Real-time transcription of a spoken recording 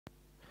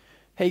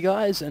Hey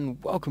guys,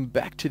 and welcome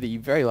back to the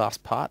very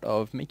last part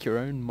of Make Your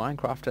Own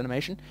Minecraft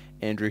Animation.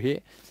 Andrew here,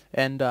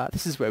 and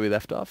this is where we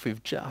left off.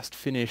 We've just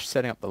finished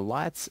setting up the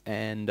lights,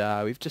 and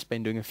we've just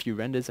been doing a few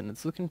renders, and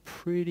it's looking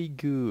pretty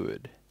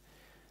good.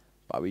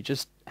 But we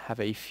just have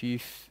a few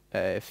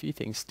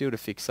things still to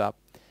fix up,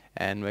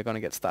 and we're going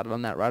to get started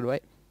on that right away.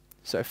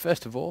 So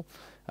first of all,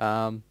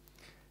 I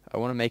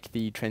want to make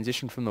the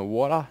transition from the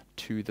water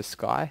to the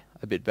sky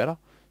a bit better.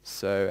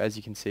 So as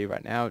you can see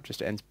right now, it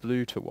just ends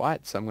blue to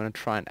white. So I'm going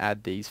to try and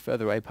add these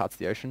further away parts of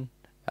the ocean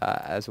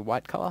as a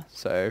white color.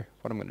 So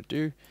what I'm going to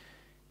do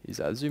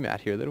is zoom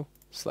out here a little,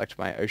 select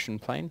my ocean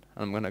plane,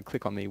 and I'm going to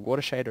click on the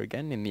water shader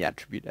again in the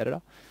attribute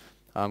editor.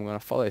 I'm going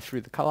to follow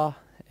through the color,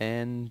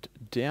 and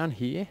down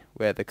here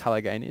where the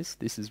color gain is,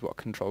 this is what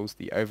controls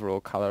the overall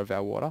color of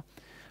our water.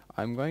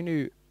 I'm going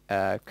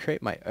to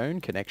create my own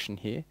connection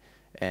here,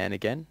 and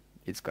again,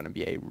 it's going to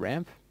be a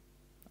ramp.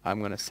 I'm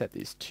going to set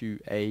this to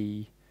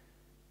a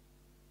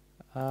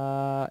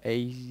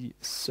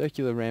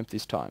circular ramp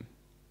this time.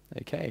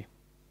 Okay,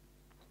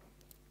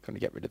 going to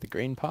get rid of the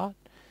green part,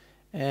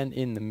 and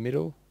in the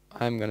middle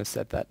I'm going to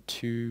set that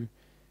to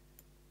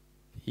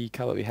the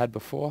color we had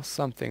before,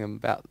 something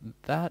about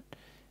that.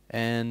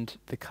 And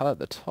the color at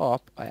the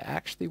top, I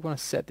actually want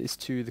to set this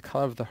to the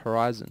color of the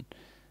horizon,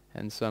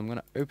 and so I'm going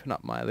to open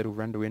up my little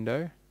render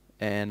window,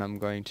 and I'm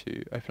going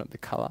to open up the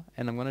color,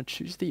 and I'm going to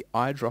choose the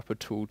eyedropper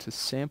tool to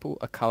sample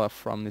a color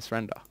from this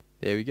render.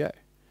 There we go.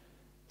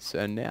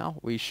 So now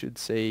we should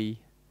see,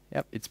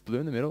 yep, it's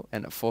blue in the middle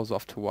and it falls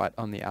off to white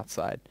on the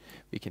outside.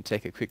 We can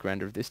take a quick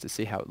render of this to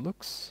see how it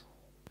looks.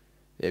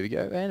 There we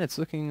go, and it's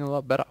looking a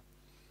lot better.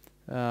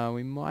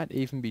 We might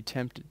even be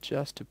tempted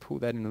just to pull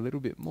that in a little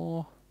bit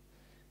more,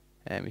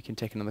 and we can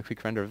take another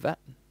quick render of that.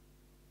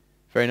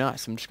 Very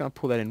nice. I'm just going to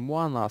pull that in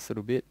one last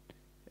little bit,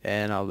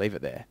 and I'll leave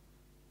it there.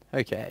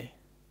 Okay.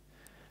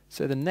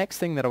 So the next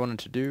thing that I wanted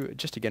to do,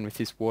 just again with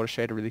this water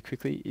shader really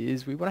quickly,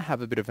 is we want to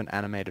have a bit of an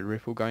animated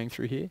ripple going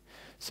through here.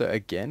 So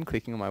again,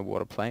 clicking on my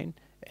water plane,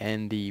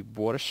 and the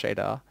water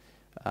shader,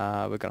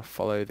 we're going to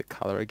follow the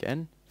color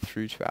again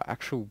through to our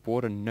actual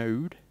water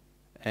node,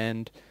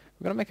 and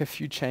we're going to make a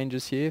few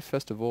changes here.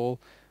 First of all,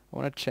 I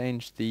want to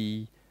change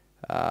the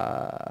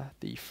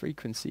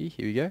frequency,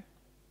 here we go,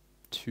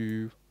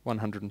 to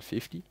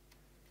 150.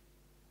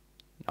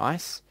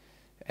 Nice.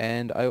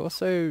 And I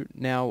also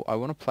now I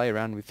want to play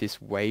around with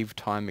this wave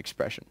time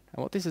expression,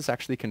 and what this is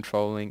actually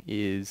controlling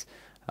is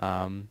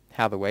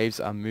how the waves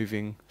are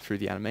moving through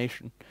the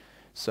animation.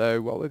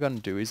 So what we're going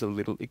to do is a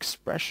little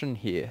expression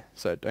here,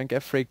 so don't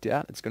get freaked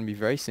out. It's going to be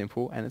very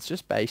simple, and it's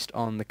just based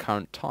on the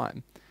current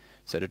time.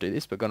 So to do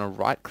this, we're going to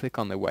right click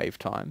on the wave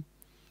time,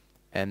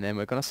 and then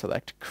we're going to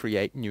select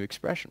create new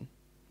expression.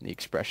 The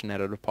expression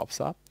editor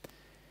pops up,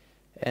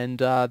 and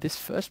this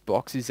first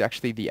box is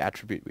actually the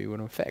attribute we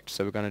want to affect.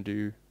 So we're going to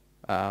do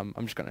I'm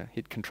just going to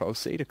hit Control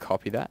C to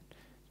copy that,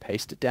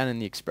 paste it down in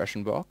the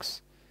expression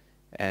box,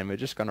 and we're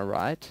just going to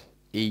write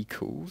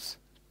equals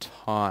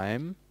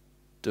time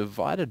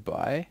divided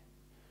by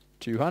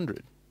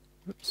 200.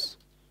 Oops.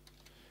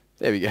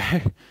 There we go.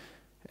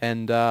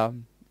 And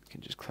we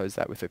can just close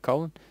that with a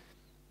colon.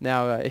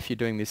 Now if you're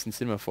doing this in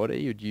Cinema 4D,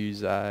 you'd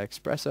use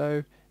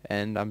Espresso,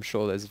 and I'm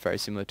sure there's a very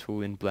similar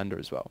tool in Blender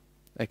as well.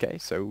 Okay,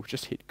 so we'll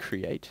just hit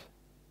create.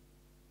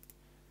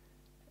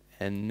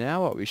 And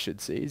now what we should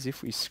see is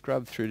if we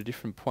scrub through to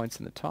different points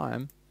in the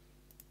time,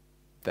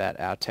 that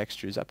our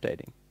texture is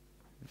updating.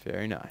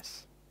 Very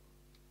nice.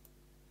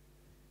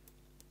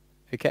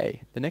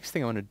 Okay, the next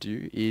thing I want to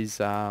do is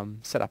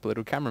set up a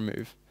little camera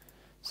move.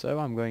 So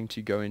I'm going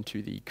to go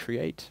into the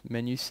create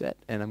menu set,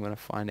 and I'm going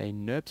to find a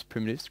NURBS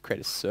primitive to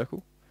create a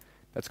circle.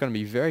 That's going to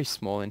be very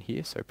small in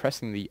here, so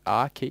pressing the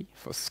R key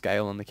for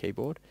scale on the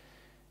keyboard,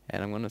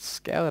 and I'm going to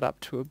scale it up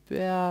to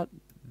about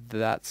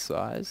that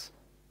size.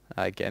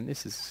 Again,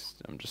 this is,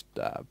 I'm just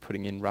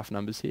putting in rough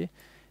numbers here,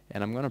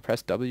 and I'm going to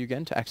press W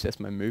again to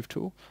access my move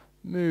tool,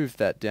 move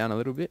that down a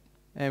little bit,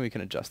 and we can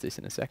adjust this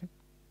in a second.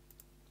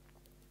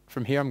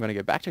 From here I'm going to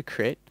go back to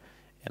create,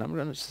 and I'm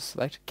going to just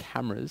select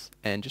cameras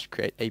and just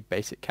create a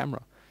basic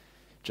camera.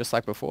 Just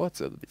like before,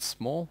 it's a little bit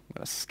small. I'm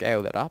going to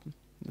scale that up.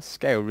 The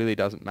scale really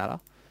doesn't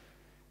matter.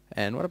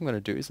 And what I'm going to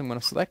do is I'm going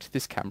to select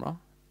this camera,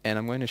 and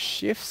I'm going to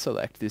shift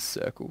select this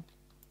circle.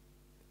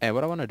 And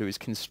what I want to do is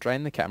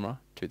constrain the camera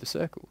to the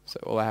circle.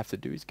 So all I have to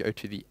do is go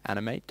to the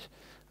animate,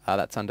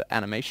 that's under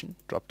animation,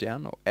 drop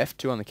down, or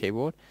F2 on the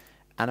keyboard,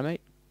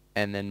 animate,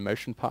 and then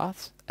motion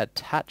paths,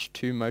 attach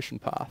to motion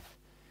path.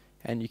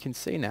 And you can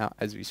see now,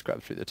 as we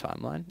scrub through the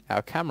timeline,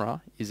 our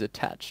camera is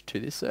attached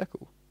to this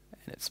circle,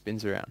 and it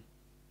spins around.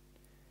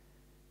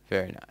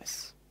 Very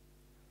nice.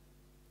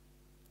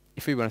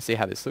 If we want to see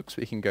how this looks,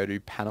 we can go to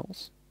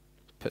panels,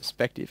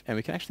 perspective, and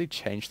we can actually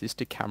change this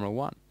to camera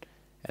 1.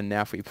 And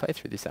now if we play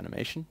through this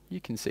animation, you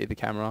can see the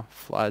camera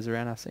flies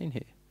around our scene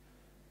here.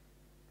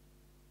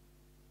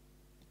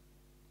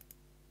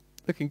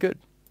 Looking good.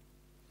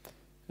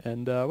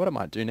 And what I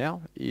might do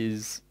now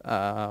is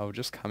I'll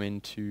just come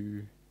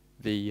into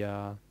the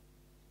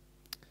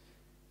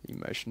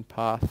motion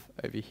path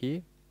over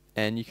here,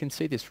 and you can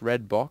see this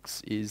red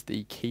box is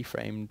the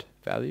keyframed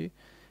value,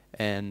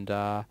 and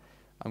I'm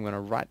going to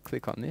right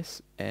click on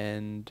this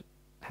and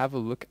have a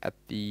look at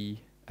the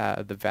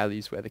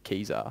values where the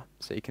keys are.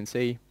 So you can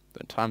see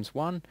that times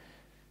 1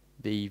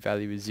 the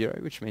value is 0,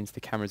 which means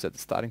the camera is at the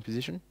starting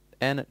position,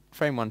 and at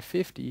frame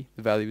 150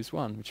 the value is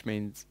 1, which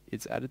means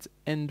it's at its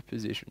end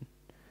position.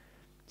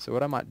 So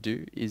what I might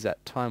do is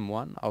at time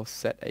 1 I'll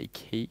set a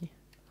key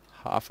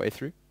halfway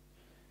through,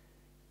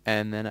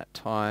 and then at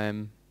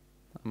time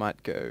I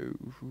might go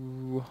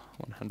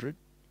 100,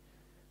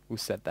 we'll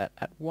set that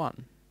at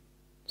 1.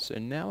 So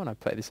now when I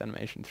play this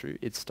animation through,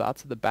 it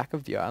starts at the back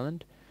of the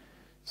island,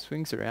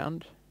 swings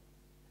around,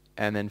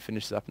 and then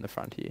finishes up in the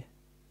front here.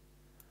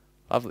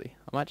 Lovely.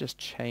 I might just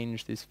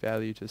change this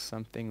value to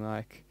something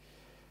like,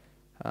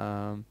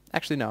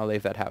 actually no, I'll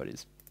leave that how it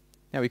is.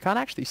 Now we can't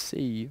actually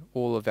see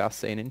all of our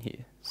scene in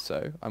here,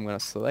 so I'm going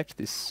to select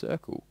this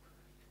circle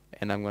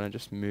and I'm going to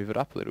just move it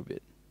up a little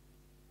bit.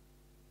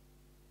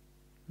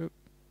 Oop,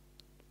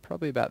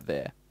 probably about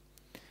there.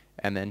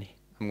 And then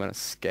I'm going to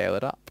scale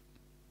it up,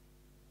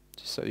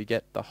 just so you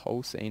get the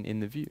whole scene in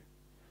the view.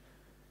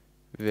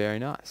 Very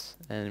nice.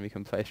 And we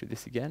can play through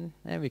this again,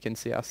 and we can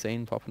see our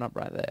scene popping up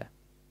right there.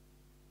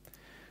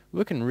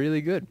 Looking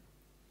really good.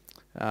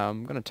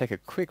 I'm going to take a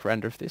quick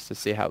render of this to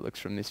see how it looks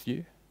from this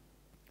view.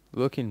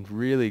 Looking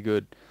really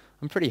good.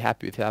 I'm pretty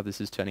happy with how this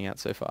is turning out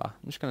so far.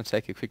 I'm just going to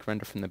take a quick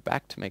render from the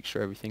back to make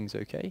sure everything's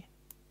okay.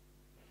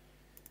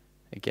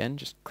 Again,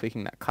 just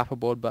clicking that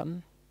clapperboard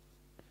button.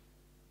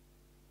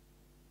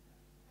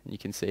 And you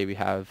can see we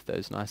have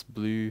those nice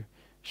blue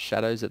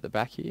shadows at the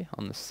back here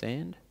on the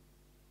sand.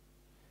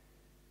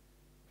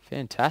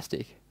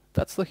 Fantastic.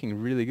 That's looking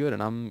really good,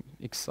 and I'm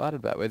excited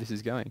about where this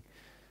is going.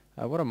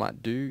 What I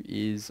might do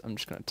is I'm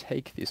just going to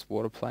take this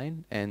water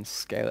plane and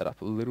scale it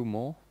up a little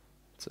more.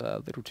 It's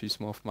a little too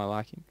small for my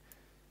liking.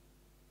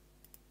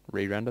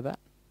 Re-render that.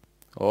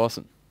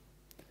 Awesome.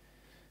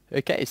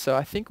 Okay, so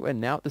I think we're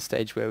now at the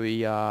stage where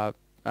we are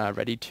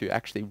ready to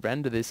actually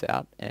render this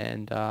out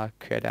and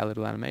create our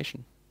little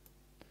animation.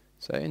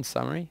 So in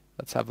summary,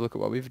 let's have a look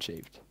at what we've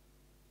achieved.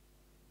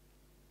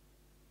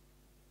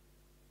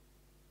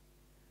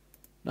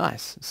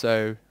 Nice.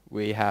 So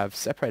we have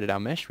separated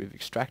our mesh, we've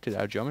extracted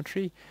our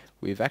geometry,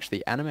 we've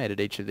actually animated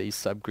each of these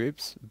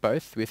subgroups,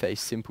 both with a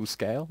simple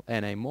scale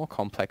and a more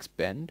complex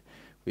bend.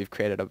 We've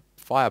created a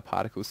fire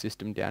particle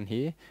system down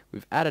here,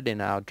 we've added in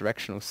our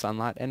directional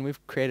sunlight, and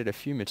we've created a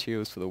few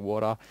materials for the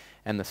water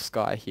and the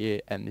sky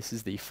here, and this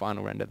is the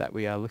final render that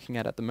we are looking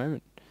at the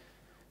moment.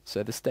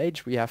 So the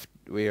stage we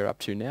are up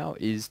to now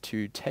is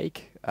to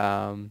take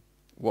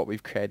what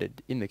we've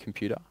created in the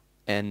computer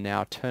and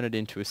now turn it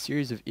into a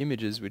series of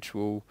images which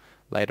will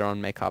later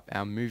on make up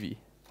our movie.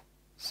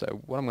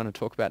 So what I'm going to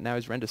talk about now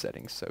is render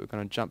settings. So we're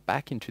going to jump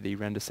back into the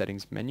render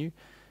settings menu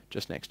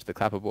just next to the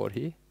clapperboard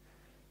here.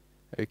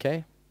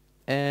 Okay,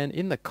 and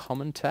in the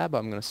common tab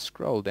I'm going to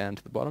scroll down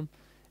to the bottom,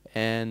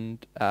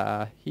 and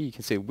here you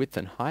can see width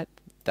and height,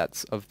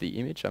 that's of the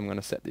image. I'm going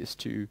to set this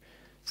to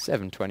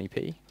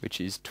 720p, which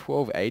is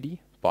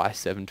 1280 by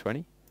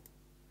 720.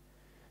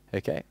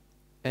 Okay,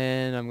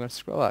 and I'm going to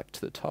scroll up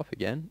to the top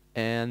again,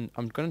 and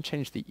I'm going to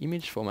change the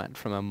image format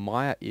from a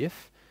Maya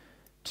if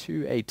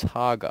to a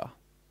Targa.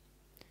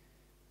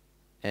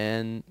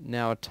 And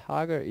now a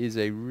Targa is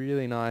a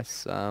really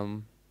nice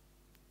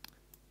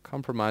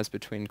compromise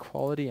between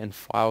quality and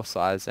file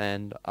size,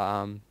 and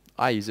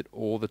I use it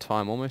all the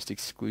time, almost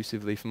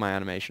exclusively for my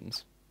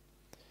animations.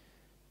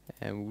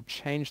 And we'll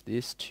change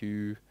this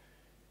to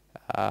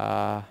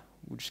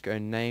we'll just go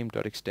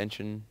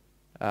name.extension,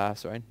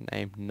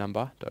 name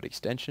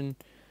number.extension.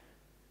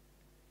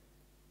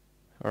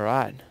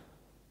 Alright.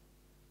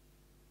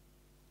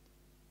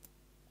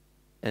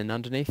 And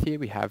underneath here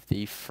we have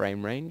the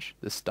frame range.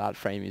 The start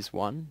frame is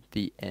 1,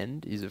 the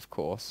end is of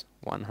course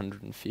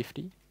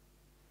 150.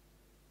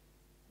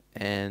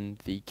 And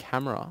the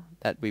camera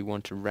that we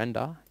want to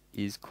render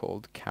is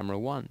called camera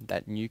 1,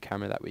 that new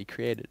camera that we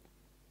created.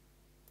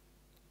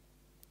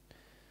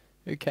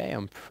 Okay,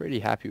 I'm pretty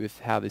happy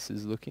with how this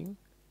is looking.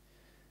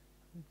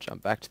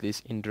 Jump back to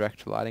this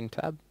indirect lighting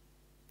tab.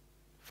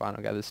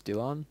 Final gather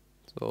still on.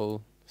 It's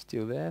all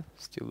still there,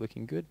 still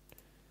looking good.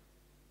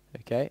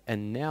 Okay,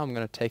 and now I'm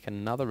going to take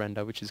another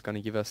render which is going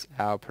to give us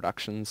our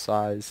production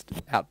sized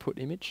output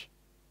image.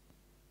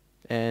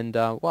 And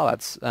while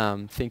that's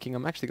thinking,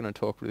 I'm actually going to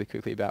talk really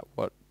quickly about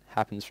what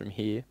happens from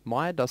here.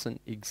 Maya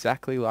doesn't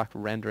exactly like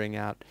rendering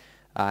out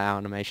our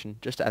animation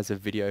just as a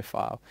video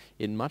file.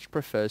 It much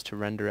prefers to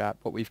render out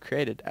what we've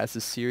created as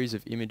a series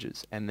of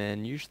images, and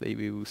then usually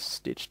we will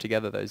stitch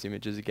together those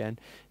images again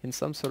in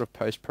some sort of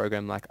post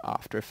program like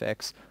After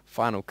Effects,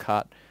 Final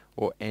Cut,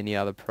 or any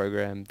other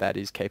program that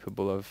is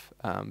capable of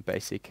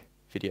basic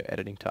video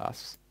editing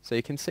tasks. So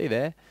you can see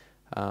there,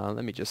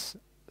 let me just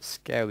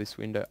scale this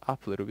window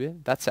up a little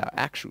bit. That's our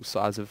actual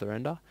size of the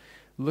render.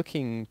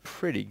 Looking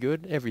pretty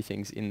good.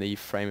 Everything's in the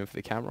frame of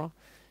the camera.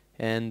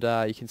 And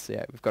you can see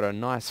we've got a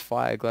nice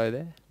fire glow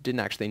there. Didn't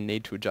actually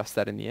need to adjust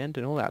that in the end,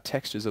 and all our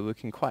textures are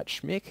looking quite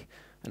schmick,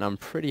 and I'm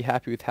pretty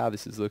happy with how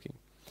this is looking.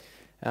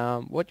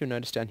 what you'll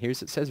notice down here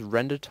is it says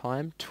render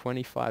time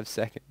 25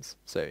 seconds.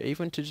 So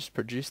even to just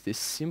produce this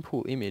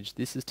simple image,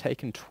 this has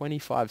taken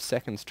 25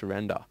 seconds to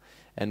render,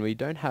 and we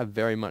don't have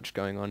very much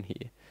going on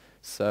here.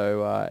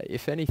 So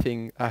if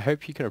anything, I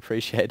hope you can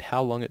appreciate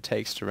how long it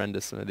takes to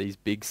render some of these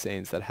big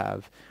scenes that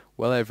have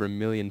well over 1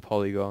 million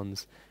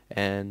polygons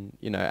and,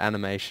 you know,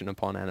 animation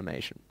upon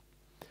animation.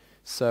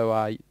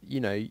 So, you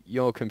know,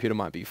 your computer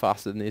might be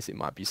faster than this, it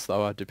might be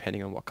slower,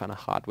 depending on what kind of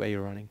hardware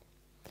you're running.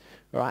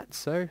 Alright,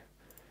 so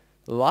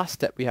the last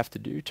step we have to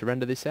do to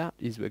render this out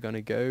is we're going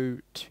to go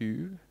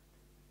to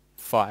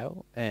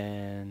File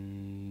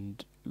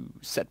and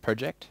Set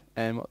Project,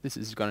 and what this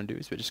is going to do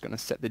is we're just going to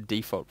set the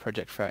default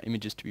project for our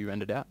images to be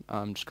rendered out.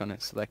 I'm just going to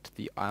select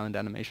the island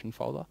animation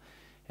folder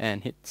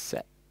and hit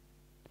Set.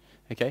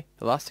 Okay,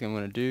 the last thing I'm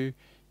going to do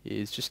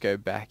is just go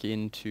back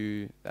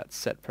into that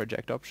Set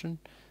Project option.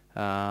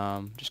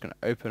 Just going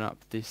to open up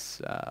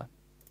this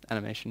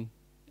animation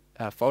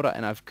folder,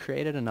 and I've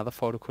created another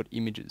folder called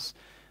Images,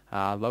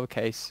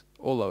 lowercase,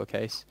 all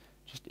lowercase,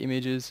 just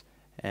images,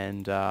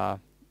 and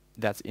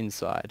that's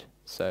inside.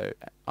 So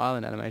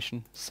island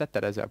animation, set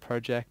that as our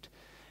project,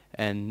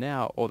 and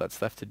now all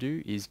that's left to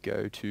do is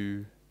go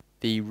to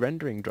the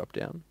rendering drop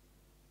down.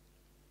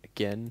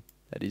 Again,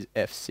 that is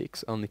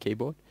F6 on the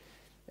keyboard,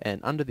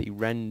 and under the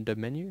render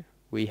menu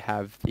we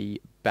have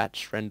the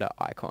batch render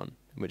icon.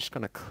 We're just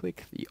going to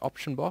click the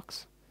option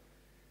box.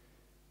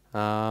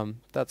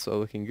 That's all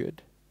looking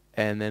good,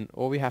 and then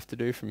all we have to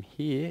do from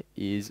here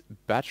is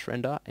batch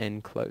render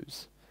and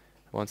close.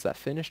 Once that's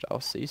finished, I'll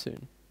see you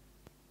soon.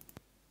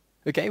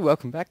 Okay,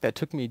 welcome back. That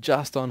took me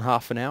just on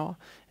half an hour,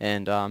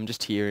 and I'm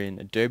just here in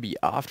Adobe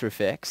After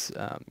Effects.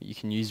 You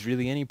can use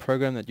really any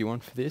program that you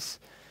want for this,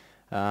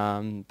 but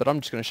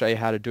I'm just going to show you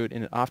how to do it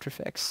in After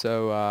Effects.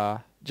 So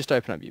just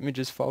open up your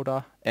images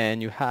folder,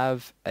 and you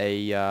have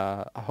a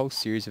whole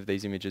series of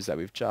these images that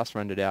we've just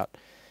rendered out.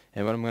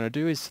 And what I'm going to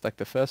do is select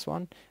the first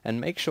one and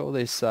make sure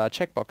this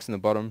checkbox in the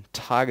bottom,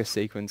 Tiger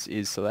Sequence,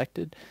 is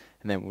selected,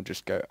 and then we'll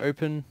just go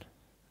open.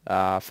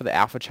 For the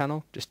alpha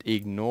channel, just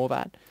ignore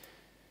that.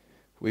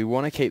 We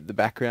want to keep the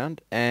background,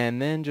 and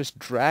then just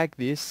drag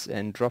this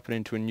and drop it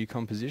into a new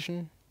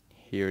composition.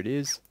 Here it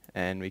is,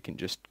 and we can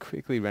just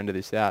quickly render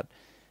this out,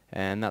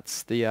 and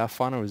that's the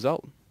final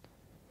result.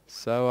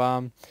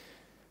 So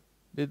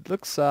it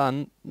looks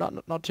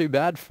not too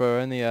bad for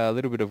only a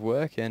little bit of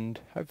work, and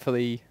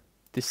hopefully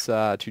this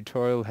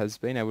tutorial has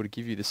been able to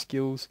give you the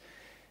skills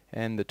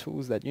and the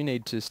tools that you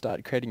need to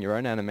start creating your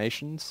own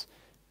animations.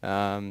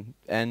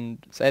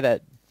 And say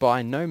that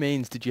by no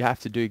means did you have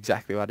to do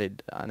exactly what I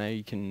did. I know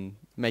you can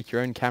make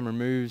your own camera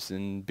moves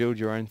and build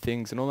your own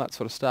things and all that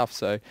sort of stuff,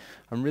 so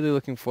I'm really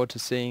looking forward to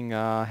seeing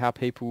how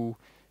people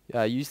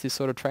use this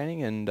sort of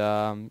training, and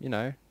you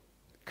know,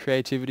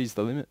 creativity's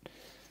the limit.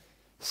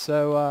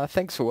 So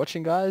thanks for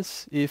watching,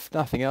 guys. If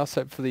nothing else,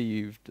 hopefully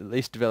you've at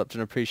least developed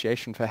an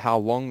appreciation for how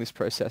long this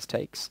process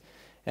takes,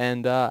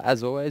 and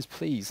as always,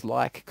 please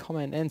like,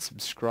 comment and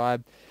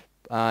subscribe.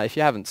 If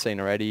you haven't seen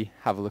already,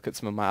 have a look at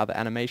some of my other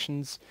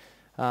animations.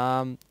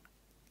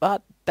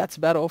 But that's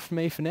about all from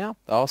me for now.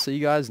 I'll see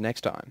you guys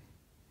next time.